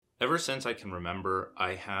Ever since I can remember,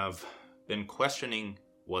 I have been questioning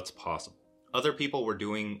what's possible. Other people were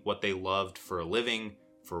doing what they loved for a living,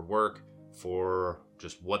 for work, for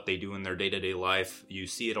just what they do in their day-to-day life. You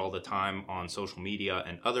see it all the time on social media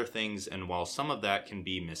and other things, and while some of that can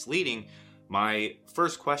be misleading, my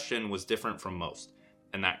first question was different from most.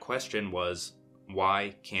 And that question was,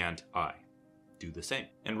 why can't I do the same?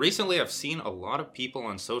 And recently I've seen a lot of people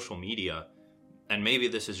on social media, and maybe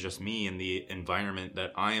this is just me in the environment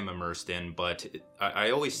that I am immersed in, but I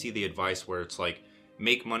always see the advice where it's like,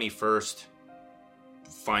 make money first,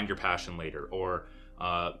 find your passion later, or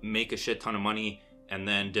make a shit ton of money and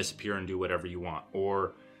then disappear and do whatever you want,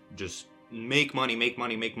 or just make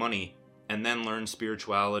money, and then learn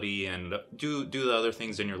spirituality and do the other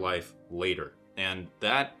things in your life later. And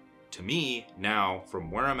that, to me, now,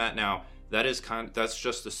 from where I'm at now, that's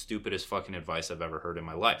just the stupidest fucking advice I've ever heard in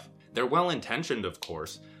my life. They're well-intentioned, of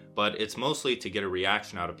course, but it's mostly to get a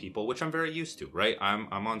reaction out of people, which I'm very used to, right? I'm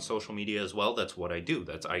on social media as well. That's what I do.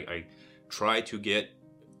 I try to get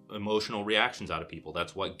emotional reactions out of people.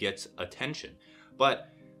 That's what gets attention.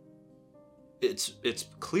 But it's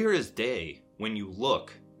clear as day when you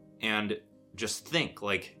look and just think,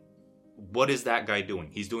 like, what is that guy doing?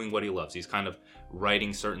 He's doing what he loves. He's kind of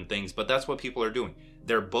writing certain things, but that's what people are doing.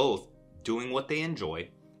 They're both doing what they enjoy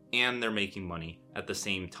and they're making money at the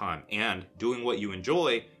same time. And doing what you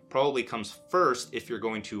enjoy probably comes first if you're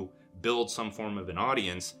going to build some form of an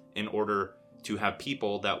audience in order to have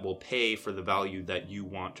people that will pay for the value that you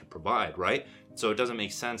want to provide, right? So it doesn't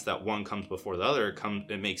make sense that one comes before the other.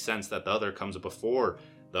 It makes sense that the other comes before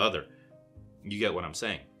the other. You get what I'm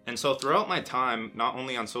saying? And so throughout my time, not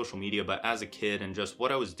only on social media, but as a kid and just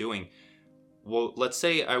what I was doing, well, let's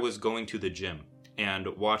say I was going to the gym and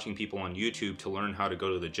watching people on YouTube to learn how to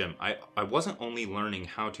go to the gym. I wasn't only learning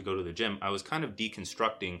how to go to the gym, I was kind of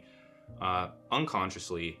deconstructing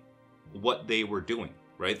unconsciously what they were doing,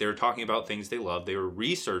 right? They were talking about things they love. They were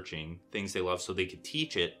researching things they love so they could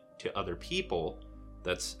teach it to other people.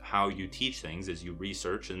 That's how you teach things, is you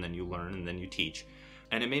research and then you learn and then you teach.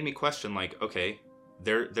 And it made me question, like, okay,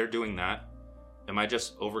 they're doing that. Am I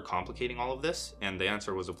just overcomplicating all of this? And the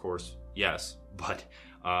answer was, of course, yes. But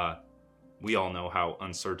we all know how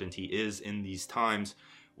uncertainty is in these times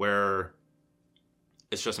where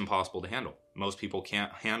it's just impossible to handle. Most people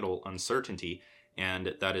can't handle uncertainty,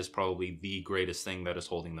 and that is probably the greatest thing that is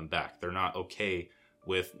holding them back. They're not okay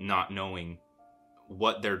with not knowing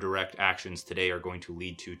what their direct actions today are going to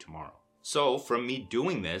lead to tomorrow. So from me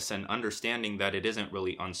doing this and understanding that it isn't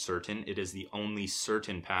really uncertain, it is the only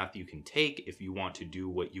certain path you can take if you want to do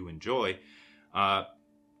what you enjoy,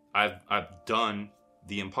 I've done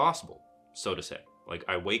the impossible, so to say. Like,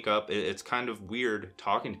 I wake up, it's kind of weird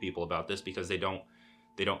talking to people about this because they don't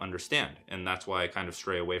understand, and that's why I kind of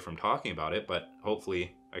stray away from talking about it, but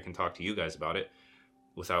hopefully I can talk to you guys about it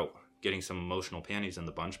without getting some emotional panties in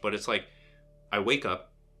the bunch. But it's like, I wake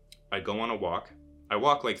up, I go on a walk. I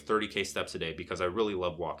walk like 30K steps a day because I really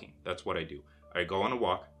love walking. That's what I do. I go on a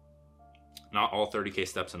walk, not all 30K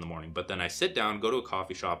steps in the morning, but then I sit down, go to a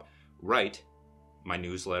coffee shop, write my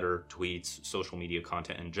newsletter, tweets, social media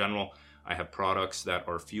content in general. I have products that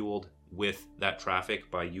are fueled with that traffic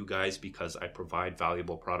by you guys because I provide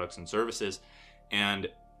valuable products and services. And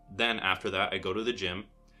then after that, I go to the gym.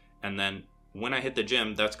 And then when I hit the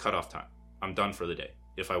gym, that's cutoff time. I'm done for the day.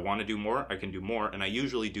 If I want to do more, I can do more. And I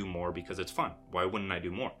usually do more because it's fun. Why wouldn't I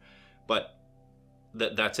do more? But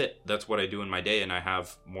that's it. That's what I do in my day. And I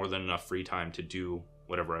have more than enough free time to do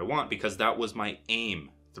whatever I want because that was my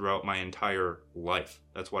aim throughout my entire life.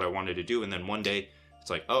 That's what I wanted to do. And then one day, it's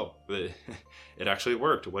like, oh, it actually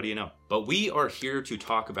worked. What do you know? But we are here to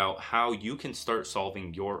talk about how you can start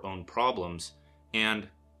solving your own problems and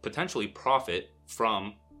potentially profit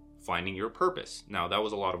from finding your purpose. Now, that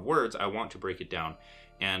was a lot of words. I want to break it down.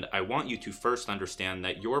 And I want you to first understand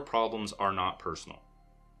that your problems are not personal.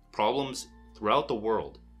 Problems throughout the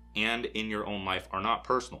world and in your own life are not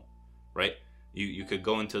personal, right? You could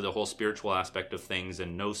go into the whole spiritual aspect of things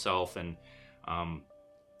and no self and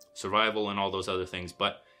survival and all those other things.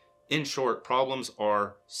 But in short, problems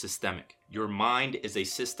are systemic. Your mind is a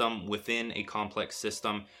system within a complex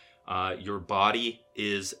system. Your body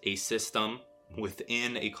is a system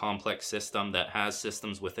within a complex system that has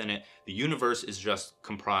systems within it. The universe is just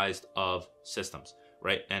comprised of systems,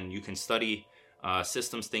 right? And you can study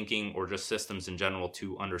systems thinking or just systems in general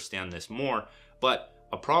to understand this more. But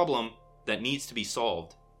a problem that needs to be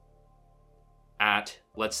solved at,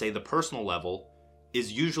 let's say, the personal level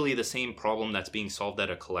is usually the same problem that's being solved at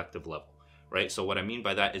a collective level, right? So what I mean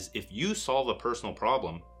by that is if you solve a personal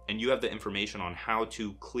problem and you have the information on how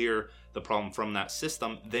to clear the problem from that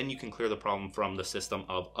system, then you can clear the problem from the system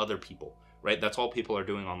of other people, right? That's all people are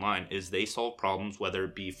doing online, is they solve problems, whether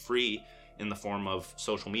it be free in the form of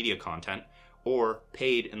social media content or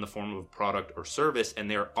paid in the form of a product or service,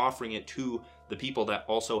 and they're offering it to the people that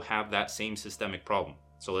also have that same systemic problem.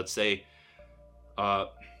 So let's say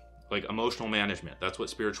like emotional management. That's what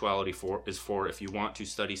spirituality is for. If you want to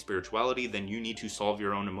study spirituality, then you need to solve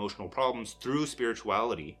your own emotional problems through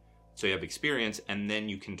spirituality, so you have experience, and then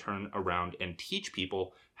you can turn around and teach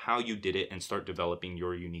people how you did it and start developing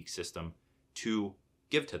your unique system to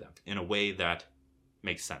give to them in a way that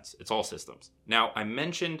makes sense. It's all systems. Now, I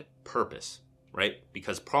mentioned purpose, right?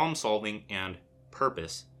 Because problem solving and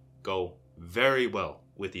purpose go very well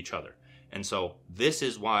with each other. And so this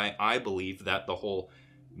is why I believe that the whole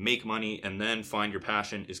make money and then find your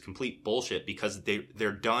passion is complete bullshit, because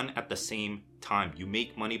they're done at the same time. You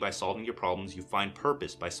make money by solving your problems. You find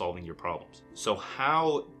purpose by solving your problems. So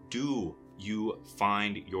how do you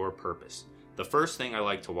find your purpose? The first thing I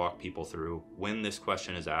like to walk people through when this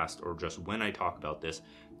question is asked, or just when I talk about this,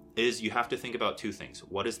 is you have to think about two things.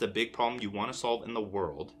 What is the big problem you want to solve in the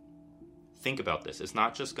world? Think about this. It's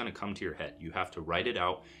not just going to come to your head. You have to write it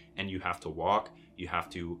out, and you have to walk. You have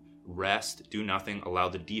to rest, do nothing, allow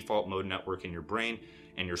the default mode network in your brain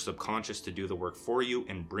and your subconscious to do the work for you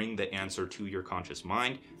and bring the answer to your conscious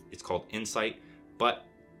mind. It's called insight. But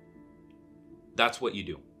that's what you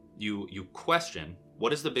do. You question,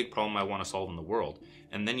 what is the big problem I want to solve in the world?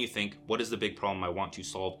 And then you think, what is the big problem I want to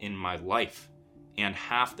solve in my life? And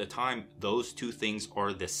half the time, those two things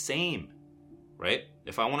are the same, right?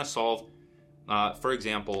 If I want to solve, for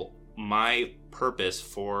example, my purpose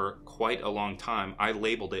for quite a long time, I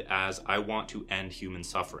labeled it as I want to end human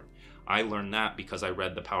suffering. I learned that because I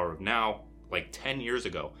read The Power of Now like 10 years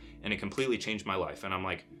ago, and it completely changed my life. And I'm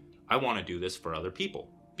like, I want to do this for other people,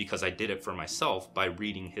 because I did it for myself by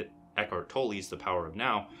reading Eckhart Tolle's The Power of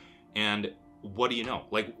Now. And what do you know?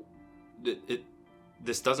 Like,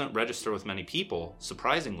 this doesn't register with many people,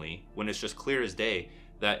 surprisingly, when it's just clear as day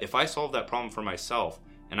that if I solve that problem for myself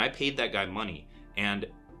and I paid that guy money and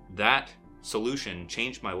that solution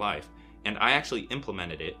changed my life and I actually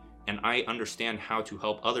implemented it and I understand how to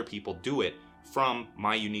help other people do it from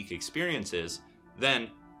my unique experiences, then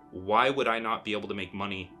why would I not be able to make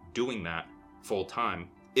money doing that full time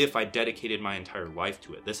if I dedicated my entire life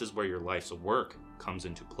to it? This is where your life's work comes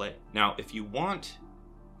into play. Now, if you want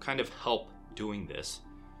kind of help doing this,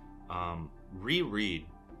 reread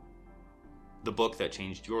the book that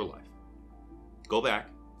changed your life. Go back,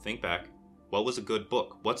 think back. What was a good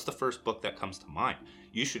book? What's the first book that comes to mind?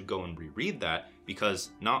 You should go and reread that, because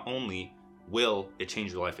not only will it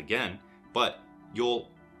change your life again, but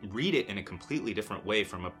you'll read it in a completely different way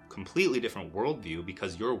from a completely different worldview,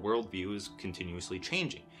 because your worldview is continuously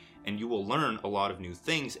changing. And you will learn a lot of new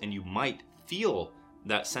things, and you might feel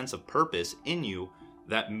that sense of purpose in you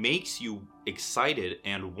that makes you excited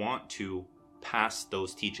and want to pass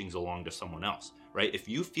those teachings along to someone else, right? If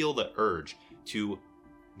you feel the urge to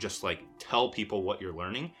just like tell people what you're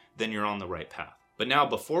learning, then you're on the right path. But now,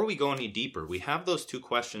 before we go any deeper, we have those two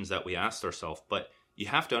questions that we asked ourselves, but you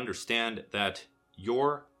have to understand that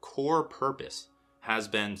your core purpose has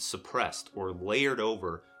been suppressed or layered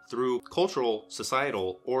over through cultural,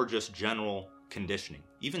 societal, or just general conditioning,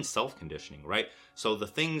 even self-conditioning, right? So the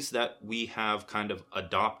things that we have kind of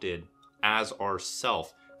adopted as our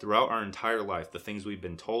self throughout our entire life, the things we've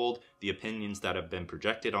been told, the opinions that have been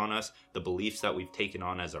projected on us, the beliefs that we've taken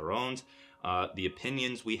on as our own, the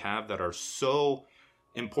opinions we have that are so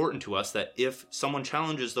important to us that if someone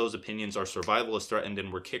challenges those opinions, our survival is threatened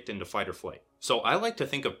and we're kicked into fight or flight. So I like to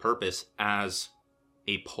think of purpose as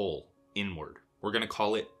a pull inward. We're going to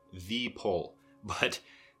call it the pull. But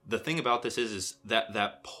the thing about this is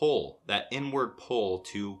that pull, that inward pull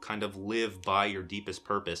to kind of live by your deepest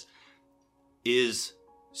purpose is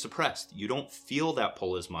suppressed. You don't feel that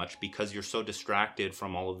pull as much because you're so distracted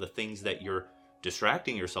from all of the things that you're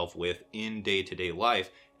distracting yourself with in day-to-day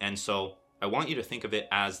life. And so I want you to think of it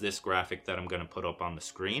as this graphic that I'm going to put up on the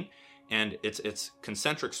screen. And it's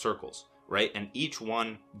concentric circles, right? And each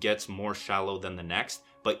one gets more shallow than the next,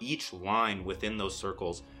 but each line within those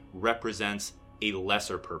circles represents a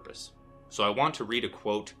lesser purpose. So I want to read a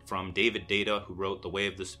quote from David Deida, who wrote The Way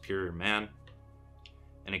of the Superior Man.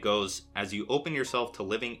 And it goes, "As you open yourself to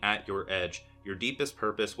living at your edge, your deepest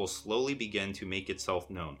purpose will slowly begin to make itself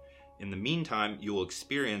known. In the meantime, you will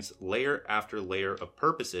experience layer after layer of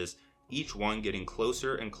purposes, each one getting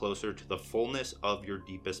closer and closer to the fullness of your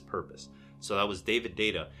deepest purpose." So that was David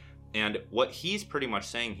Deida. And what he's pretty much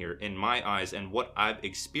saying here, in my eyes, and what I've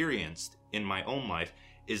experienced in my own life,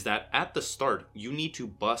 is that at the start, you need to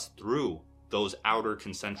bust through those outer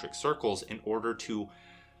concentric circles in order to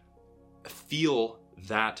feel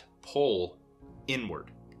that pull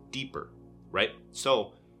inward, deeper, right?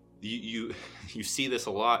 So you see this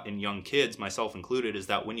a lot in young kids, myself included, is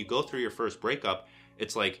that when you go through your first breakup,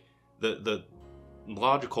 it's like the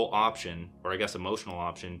logical option, or I guess emotional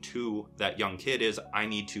option to that young kid is, I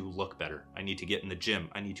need to look better. I need to get in the gym.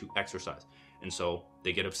 I need to exercise. And so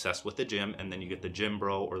they get obsessed with the gym, and then you get the gym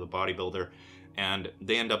bro or the bodybuilder, and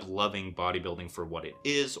they end up loving bodybuilding for what it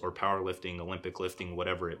is, or powerlifting, Olympic lifting,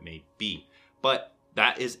 whatever it may be. But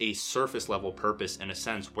that is a surface level purpose in a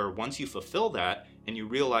sense, where once you fulfill that and you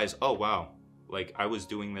realize, oh wow, like I was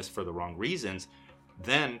doing this for the wrong reasons,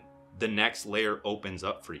 then the next layer opens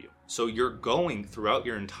up for you. So you're going throughout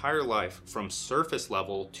your entire life from surface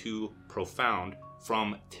level to profound,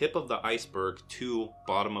 from tip of the iceberg to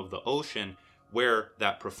bottom of the ocean, where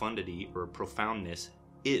that profundity or profoundness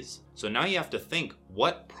is. So now you have to think,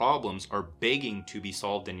 what problems are begging to be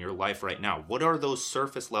solved in your life right now? What are those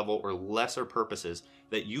surface level or lesser purposes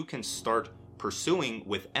that you can start pursuing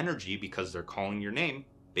with energy, because they're calling your name,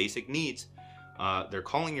 basic needs, they're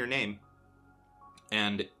calling your name,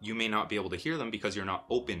 and you may not be able to hear them because you're not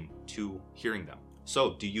open to hearing them.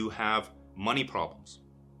 So do you have money problems?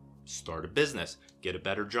 Start a business, get a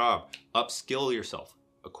better job, upskill yourself,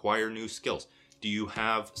 acquire new skills. Do you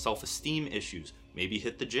have self-esteem issues? Maybe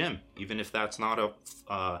hit the gym, even if that's not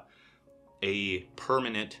a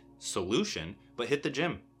permanent solution, but hit the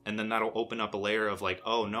gym. And then that'll open up a layer of like,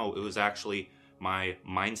 oh no, it was actually my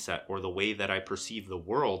mindset or the way that I perceive the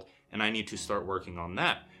world, and I need to start working on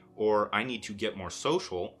that. Or I need to get more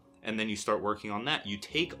social, and then you start working on that. You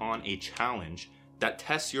take on a challenge that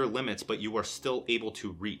tests your limits, but you are still able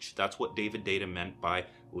to reach. That's what David Deida meant by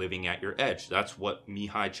living at your edge. That's what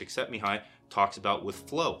Mihai Csikszentmihalyi talks about with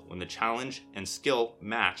flow. When the challenge and skill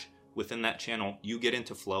match within that channel, you get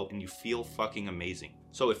into flow and you feel fucking amazing.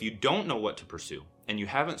 So if you don't know what to pursue and you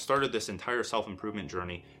haven't started this entire self-improvement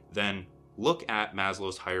journey, then look at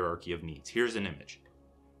Maslow's hierarchy of needs. Here's an image.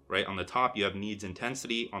 Right on the top, you have needs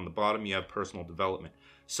intensity. On the bottom, you have personal development.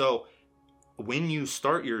 So when you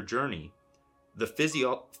start your journey, the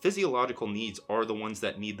physiological needs are the ones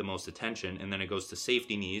that need the most attention, and then it goes to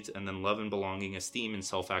safety needs, and then love and belonging, esteem, and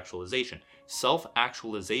self-actualization.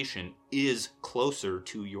 Self-actualization is closer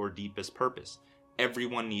to your deepest purpose.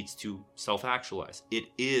 Everyone needs to self-actualize. It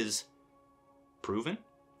is proven.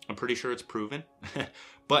 I'm pretty sure it's proven.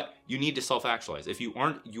 But you need to self-actualize. If you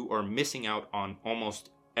aren't, you are missing out on almost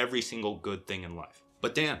every single good thing in life.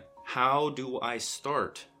 But Dan, how do I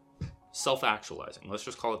start self-actualizing? Let's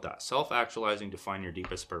just call it that. Self-actualizing to find your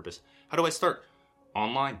deepest purpose. How do I start?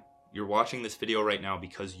 Online. You're watching this video right now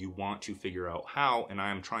because you want to figure out how, and I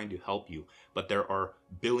am trying to help you. But there are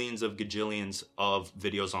billions of gajillions of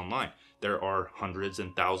videos online. There are hundreds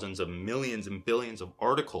and thousands of millions and billions of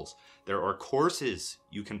articles. There are courses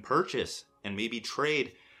you can purchase and maybe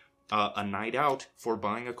trade a night out for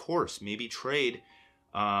buying a course. Maybe trade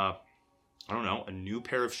I don't know, a new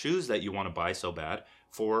pair of shoes that you want to buy so bad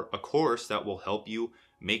for a course that will help you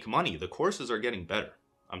make money. The courses are getting better.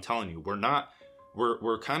 I'm telling you,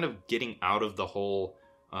 we're kind of getting out of the whole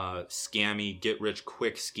scammy get rich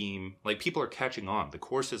quick scheme. Like, people are catching on. The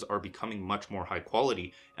courses are becoming much more high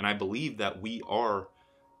quality, and I believe that we are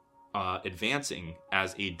advancing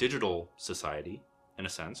as a digital society in a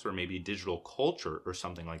sense, or maybe digital culture or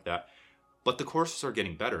something like that. But the courses are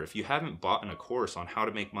getting better. If you haven't bought in a course on how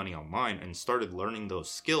to make money online and started learning those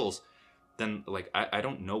skills, then like I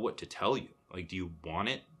don't know what to tell you. Like, do you want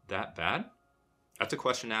it that bad? That's a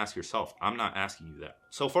question to ask yourself. I'm not asking you that.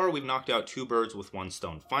 So far, we've knocked out 2 birds with 1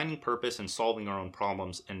 stone. Finding purpose and solving our own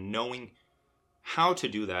problems, and knowing how to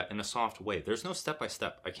do that in a soft way. There's no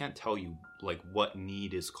step-by-step. I can't tell you like what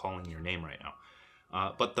need is calling your name right now.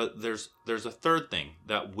 But there's a third thing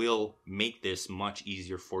that will make this much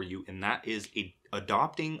easier for you, and that is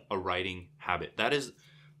adopting a writing habit.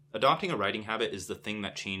 Adopting a writing habit is the thing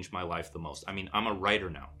that changed my life the most. I mean, I'm a writer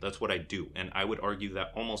now. That's what I do. And I would argue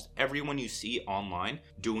that almost everyone you see online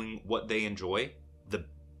doing what they enjoy, the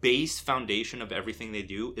base foundation of everything they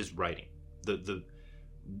do is writing. The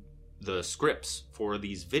scripts for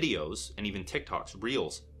these videos and even TikToks,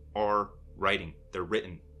 Reels, are writing. They're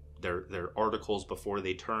written. They're articles before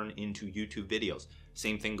they turn into YouTube videos.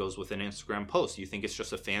 Same thing goes with an Instagram post. You think it's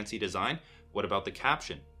just a fancy design? What about the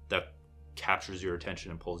caption that captures your attention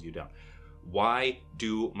and pulls you down? Why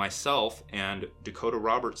do myself and Dakota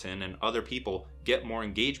Robertson and other people get more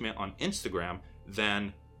engagement on Instagram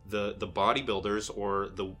than the bodybuilders or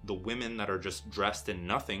the women that are just dressed in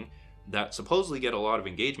nothing that supposedly get a lot of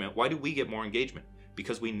engagement? Why do we get more engagement?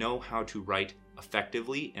 because we know how to write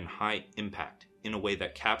effectively and high impact in a way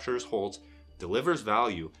that captures, holds, delivers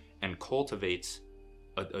value, and cultivates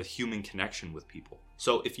a human connection with people.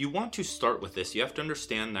 So if you want to start with this, you have to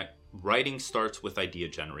understand that writing starts with idea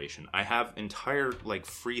generation. I have entire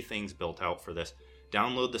free things built out for this.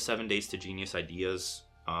 Download the 7 Days to Genius Ideas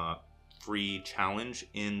free challenge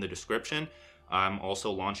in the description. I'm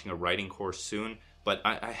also launching a writing course soon, but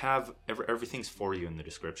I have everything's for you in the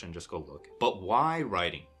description. Just go look. But why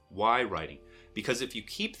writing? Why writing? Because if you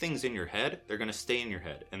keep things in your head, they're going to stay in your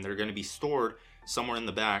head and they're going to be stored somewhere in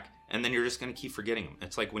the back, and then you're just going to keep forgetting them.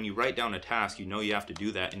 It's like when you write down a task, you know you have to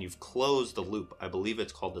do that and you've closed the loop. I believe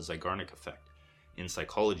it's called the Zeigarnik effect in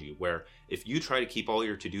psychology, where if you try to keep all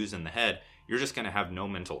your to-dos in the head, you're just going to have no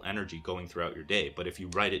mental energy going throughout your day. But if you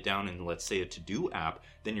write it down in, let's say, a to-do app,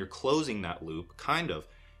 then you're closing that loop, kind of,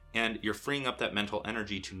 and you're freeing up that mental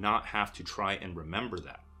energy to not have to try and remember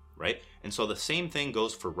that, right? And so the same thing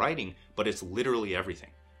goes for writing, but it's literally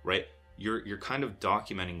everything, right? You're kind of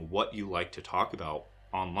documenting what you like to talk about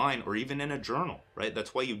online or even in a journal, right?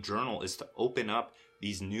 That's why you journal, is to open up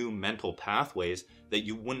these new mental pathways that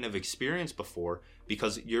you wouldn't have experienced before,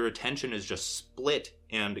 because your attention is just split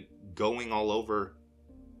and going all over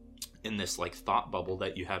in this thought bubble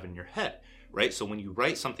that you have in your head, right? So when you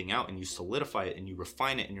write something out and you solidify it and you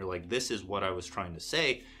refine it and you're like, this is what I was trying to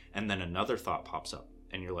say, and then another thought pops up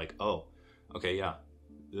and you're like, oh, okay, yeah,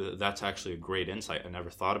 that's actually a great insight. I never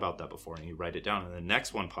thought about that before. And you write it down and the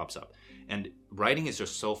next one pops up. And writing is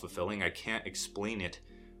just so fulfilling. I can't explain it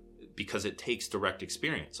because it takes direct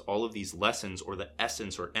experience. All of these lessons, or the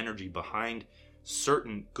essence or energy behind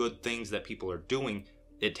certain good things that people are doing,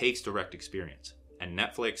 it takes direct experience. And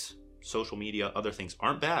Netflix, social media, other things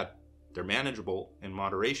aren't bad. They're manageable in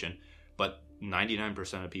moderation, but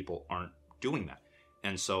 99% of people aren't doing that.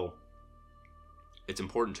 And so it's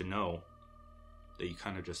important to know that you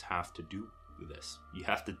kind of just have to do this. You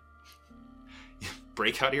have to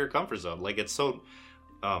break out of your comfort zone. It's so,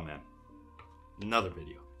 oh man, another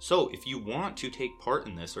video. So if you want to take part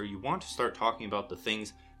in this, or you want to start talking about the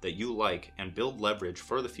things that you like and build leverage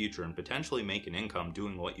for the future and potentially make an income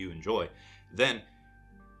doing what you enjoy, then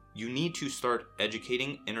you need to start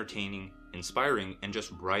educating, entertaining, inspiring, and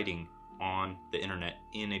just writing on the internet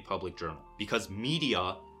in a public journal. Because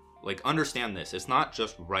media, understand this, it's not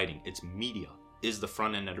just writing, it's media is the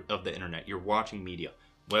front end of the internet. You're watching media.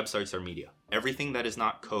 Websites are media. Everything that is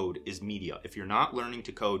not code is media. If you're not learning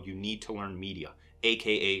to code, you need to learn media,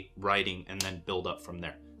 aka writing, and then build up from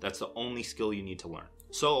there. That's the only skill you need to learn.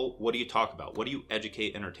 So what do you talk about? What do you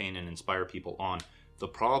educate, entertain, and inspire people on? The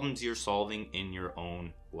problems you're solving in your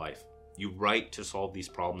own life. You write to solve these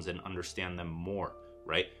problems and understand them more,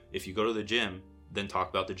 right? If you go to the gym, then talk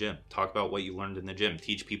about the gym. Talk about what you learned in the gym.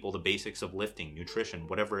 Teach people the basics of lifting, nutrition,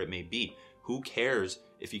 whatever it may be. Who cares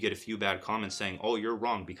if you get a few bad comments saying, oh, you're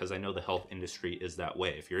wrong because I know the health industry is that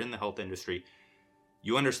way. If you're in the health industry,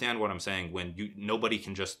 you understand what I'm saying when nobody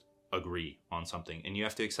can just agree on something, and you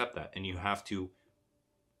have to accept that, and you have to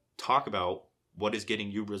talk about what is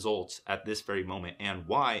getting you results at this very moment and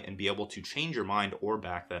why, and be able to change your mind or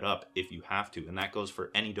back that up if you have to. And that goes for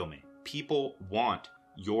any domain. People want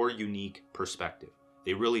your unique perspective.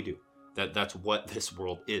 They really do. That's what this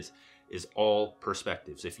world is all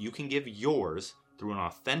perspectives. If you can give yours through an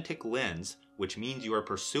authentic lens, which means you are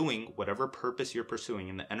pursuing whatever purpose you're pursuing,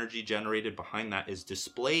 and the energy generated behind that is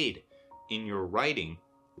displayed in your writing,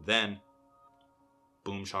 then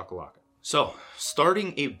boom shakalaka. So,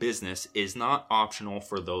 starting a business is not optional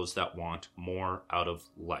for those that want more out of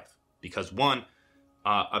life. Because one,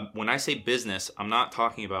 when I say business, I'm not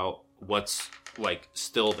talking about what's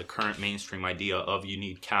still the current mainstream idea of you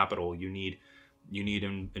need capital, you need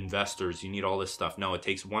investors, you need all this stuff. No, it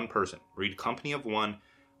takes one person. Read Company of One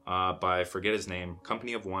by, forget his name,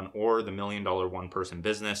 Company of One, or The $1 Million One Person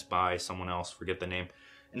Business by someone else, forget the name.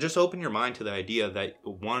 And just open your mind to the idea that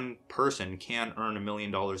one person can earn $1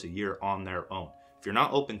 million a year on their own. If you're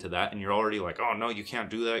not open to that and you're already like, oh no, you can't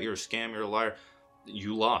do that, you're a scam, you're a liar,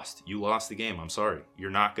 you lost the game. I'm sorry.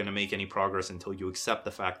 You're not going to make any progress until you accept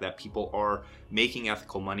the fact that people are making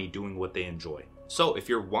ethical money doing what they enjoy. So if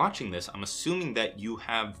you're watching this, I'm assuming that you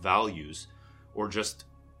have values or just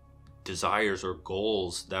desires or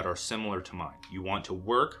goals that are similar to mine. You want to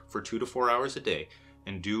work for 2 to 4 hours a day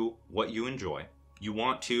and do what you enjoy. You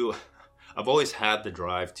want to, I've always had the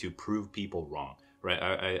drive to prove people wrong, right?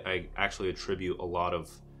 I actually attribute a lot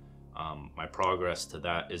of my progress to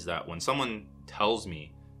that, is that when someone tells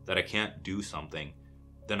me that I can't do something,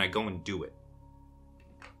 then I go and do it.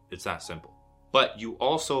 It's that simple. But you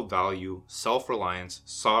also value self-reliance,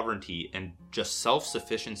 sovereignty, and just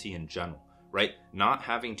self-sufficiency in general, right? Not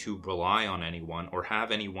having to rely on anyone or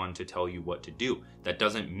have anyone to tell you what to do. That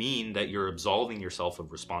doesn't mean that you're absolving yourself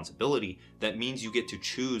of responsibility. That means you get to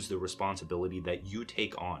choose the responsibility that you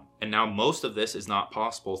take on. And now most of this is not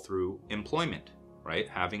possible through employment, right?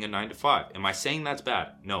 Having a 9-to-5. Am I saying that's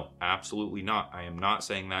bad? No, absolutely not. I am not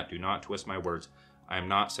saying that. Do not twist my words. I am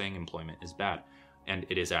not saying employment is bad. And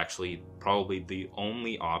it is actually probably the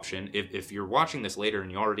only option. If you're watching this later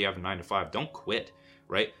and you already have a 9-to-5, don't quit,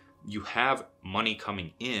 right? You have money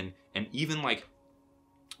coming in, and even like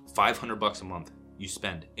 $500 a month you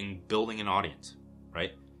spend in building an audience,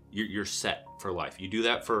 right? You're set for life. You do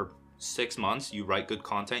that for 6 months, you write good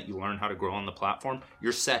content, you learn how to grow on the platform,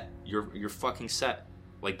 you're set. You're fucking set.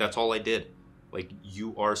 Like, that's all I did. Like,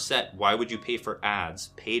 you are set. Why would you pay for ads,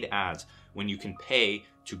 paid ads, when you can pay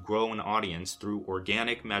to grow an audience through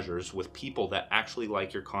organic measures with people that actually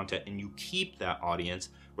like your content, and you keep that audience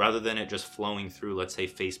rather than it just flowing through, let's say,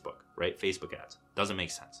 Facebook, right? Facebook ads. Doesn't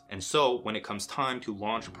make sense. And so when it comes time to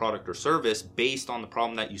launch a product or service based on the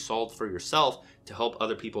problem that you solved for yourself to help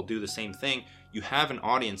other people do the same thing, you have an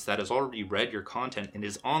audience that has already read your content and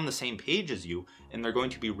is on the same page as you, and they're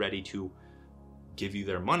going to be ready to give you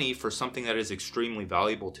their money for something that is extremely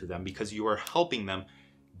valuable to them because you are helping them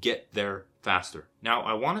get there faster. Now,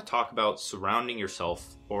 I want to talk about surrounding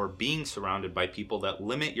yourself or being surrounded by people that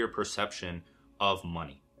limit your perception of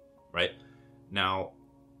money, right? Now,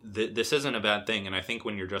 this isn't a bad thing, and I think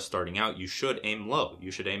when you're just starting out, you should aim low. You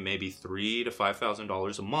should aim maybe $3,000 to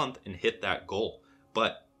 $5,000 a month and hit that goal.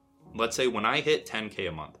 But let's say when I hit 10K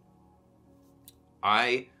a month,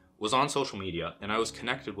 I was on social media and I was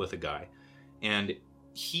connected with a guy, and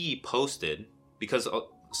he posted, because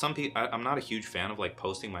some people, I'm not a huge fan of like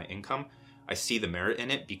posting my income. I see the merit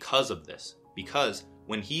in it because of this. Because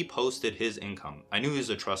when he posted his income, I knew he was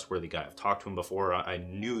a trustworthy guy. I've talked to him before. I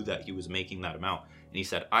knew that he was making that amount. And he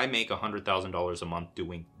said, I make $100,000 a month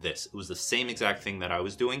doing this. It was the same exact thing that I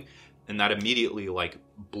was doing. And that immediately like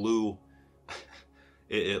blew,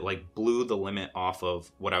 it like blew the limit off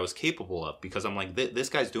of what I was capable of. Because I'm like, this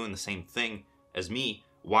guy's doing the same thing as me.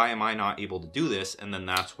 Why am I not able to do this? And then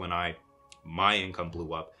that's when my income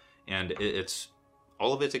blew up. And it's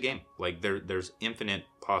all of it's a game. Like there's infinite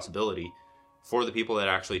possibility for the people that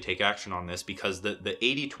actually take action on this, because the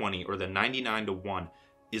 80-20 or the 99-1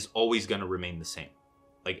 is always going to remain the same.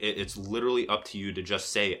 Like it's literally up to you to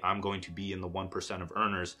just say, I'm going to be in the 1% of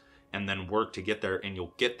earners, and then work to get there, and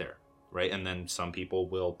you'll get there, right? And then some people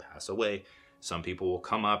will pass away. Some people will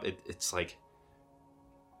come up. It's like,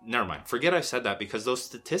 never mind. Forget I said that, because those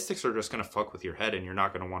statistics are just going to fuck with your head, and you're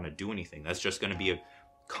not going to want to do anything. That's just going to be a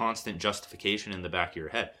constant justification in the back of your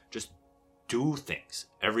head. Just do things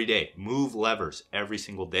every day. Move levers every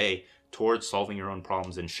single day towards solving your own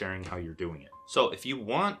problems and sharing how you're doing it. So if you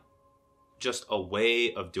want just a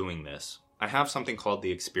way of doing this, I have something called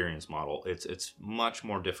the experience model. It's much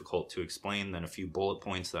more difficult to explain than a few bullet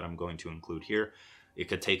points that I'm going to include here. It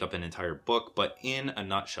could take up an entire book, but in a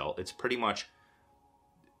nutshell, it's pretty much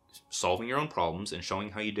solving your own problems and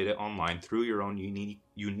showing how you did it online through your own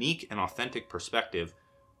unique and authentic perspective,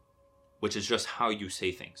 which is just how you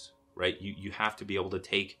say things, right? You have to be able to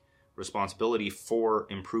take responsibility for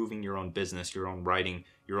improving your own business, your own writing,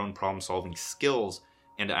 your own problem-solving skills,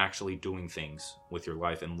 and actually doing things with your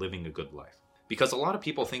life and living a good life. Because a lot of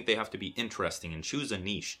people think they have to be interesting and choose a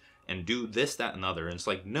niche and do this, that, and other. And it's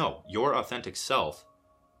like, no, your authentic self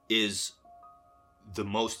is the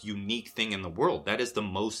most unique thing in the world. That is the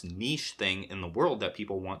most niche thing in the world that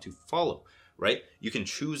people want to follow, right? You can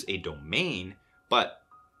choose a domain, but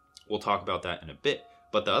we'll talk about that in a bit.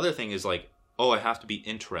 But the other thing is like, oh, I have to be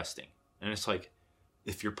interesting. And it's like,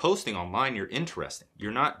 if you're posting online, you're interesting.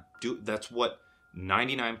 You're not that's what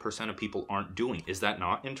 99% of people aren't doing. Is that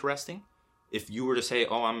not interesting? If you were to say,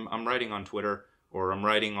 oh, I'm writing on Twitter, or I'm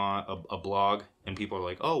writing on a blog, and people are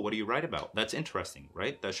like, oh, what do you write about? That's interesting,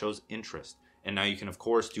 right? That shows interest. And now you can, of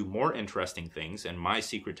course, do more interesting things. And my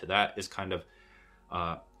secret to that is kind of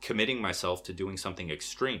committing myself to doing something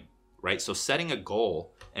extreme, right? So setting a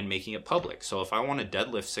goal and making it public. So if I want to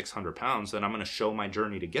deadlift 600 pounds, then I'm going to show my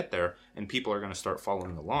journey to get there, and people are going to start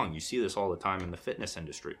following along. You see this all the time in the fitness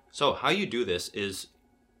industry. So how you do this is,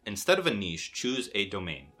 instead of a niche, choose a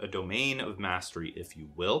domain of mastery, if you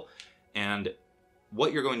will. And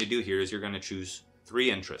what you're going to do here is you're going to choose 3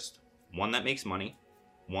 interests. One that makes money,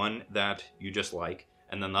 one that you just like,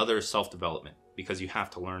 and then the other is self-development, because you have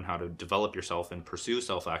to learn how to develop yourself and pursue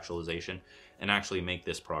self-actualization and actually make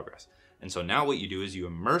this progress. And so now what you do is you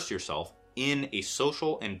immerse yourself in a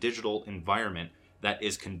social and digital environment that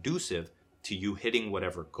is conducive to you hitting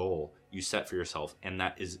whatever goal you set for yourself. And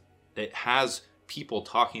it has people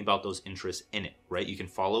talking about those interests in it, right? You can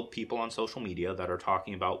follow people on social media that are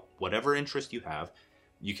talking about whatever interest you have.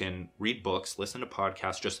 You can read books, listen to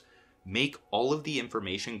podcasts, just make all of the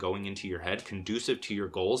information going into your head conducive to your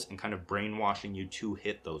goals and kind of brainwashing you to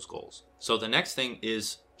hit those goals. So the next thing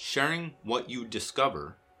is sharing what you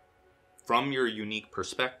discover from your unique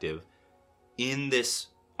perspective in this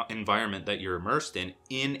environment that you're immersed in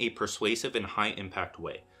a persuasive and high impact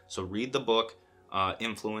way. So read the book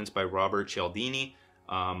Influence by Robert Cialdini,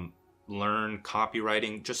 learn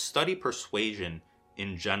copywriting, just study persuasion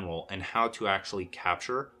in general and how to actually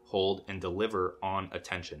capture, hold, and deliver on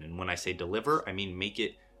attention. And when I say deliver, I mean make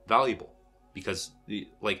it valuable, because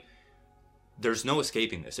like there's no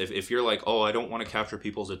escaping this. If you're like, oh, I don't want to capture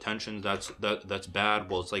people's attention, that's bad.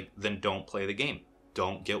 Well, it's like, then don't play the game.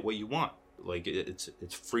 Don't get what you want. Like it's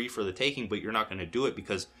free for the taking, but you're not going to do it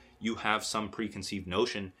because you have some preconceived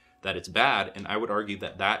notion that it's bad. And I would argue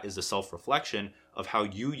that that is a self-reflection of how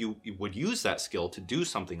you would use that skill to do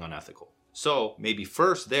something unethical. So maybe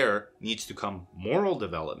first there needs to come moral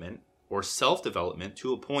development or self-development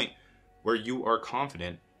to a point where you are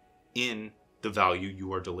confident in the value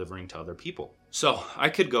you are delivering to other people. So I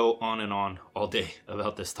could go on and on all day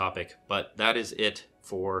about this topic, but that is it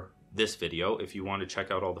for this video. If you want to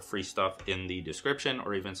check out all the free stuff in the description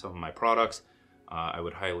or even some of my products, I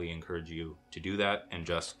would highly encourage you to do that and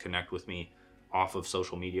just connect with me off of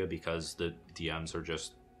social media because the DMs are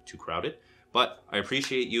just too crowded. But I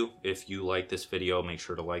appreciate you. If you like this video, make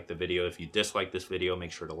sure to like the video. If you dislike this video,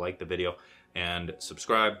 make sure to like the video and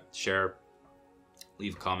subscribe, share,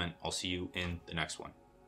 leave a comment. I'll see you in the next one.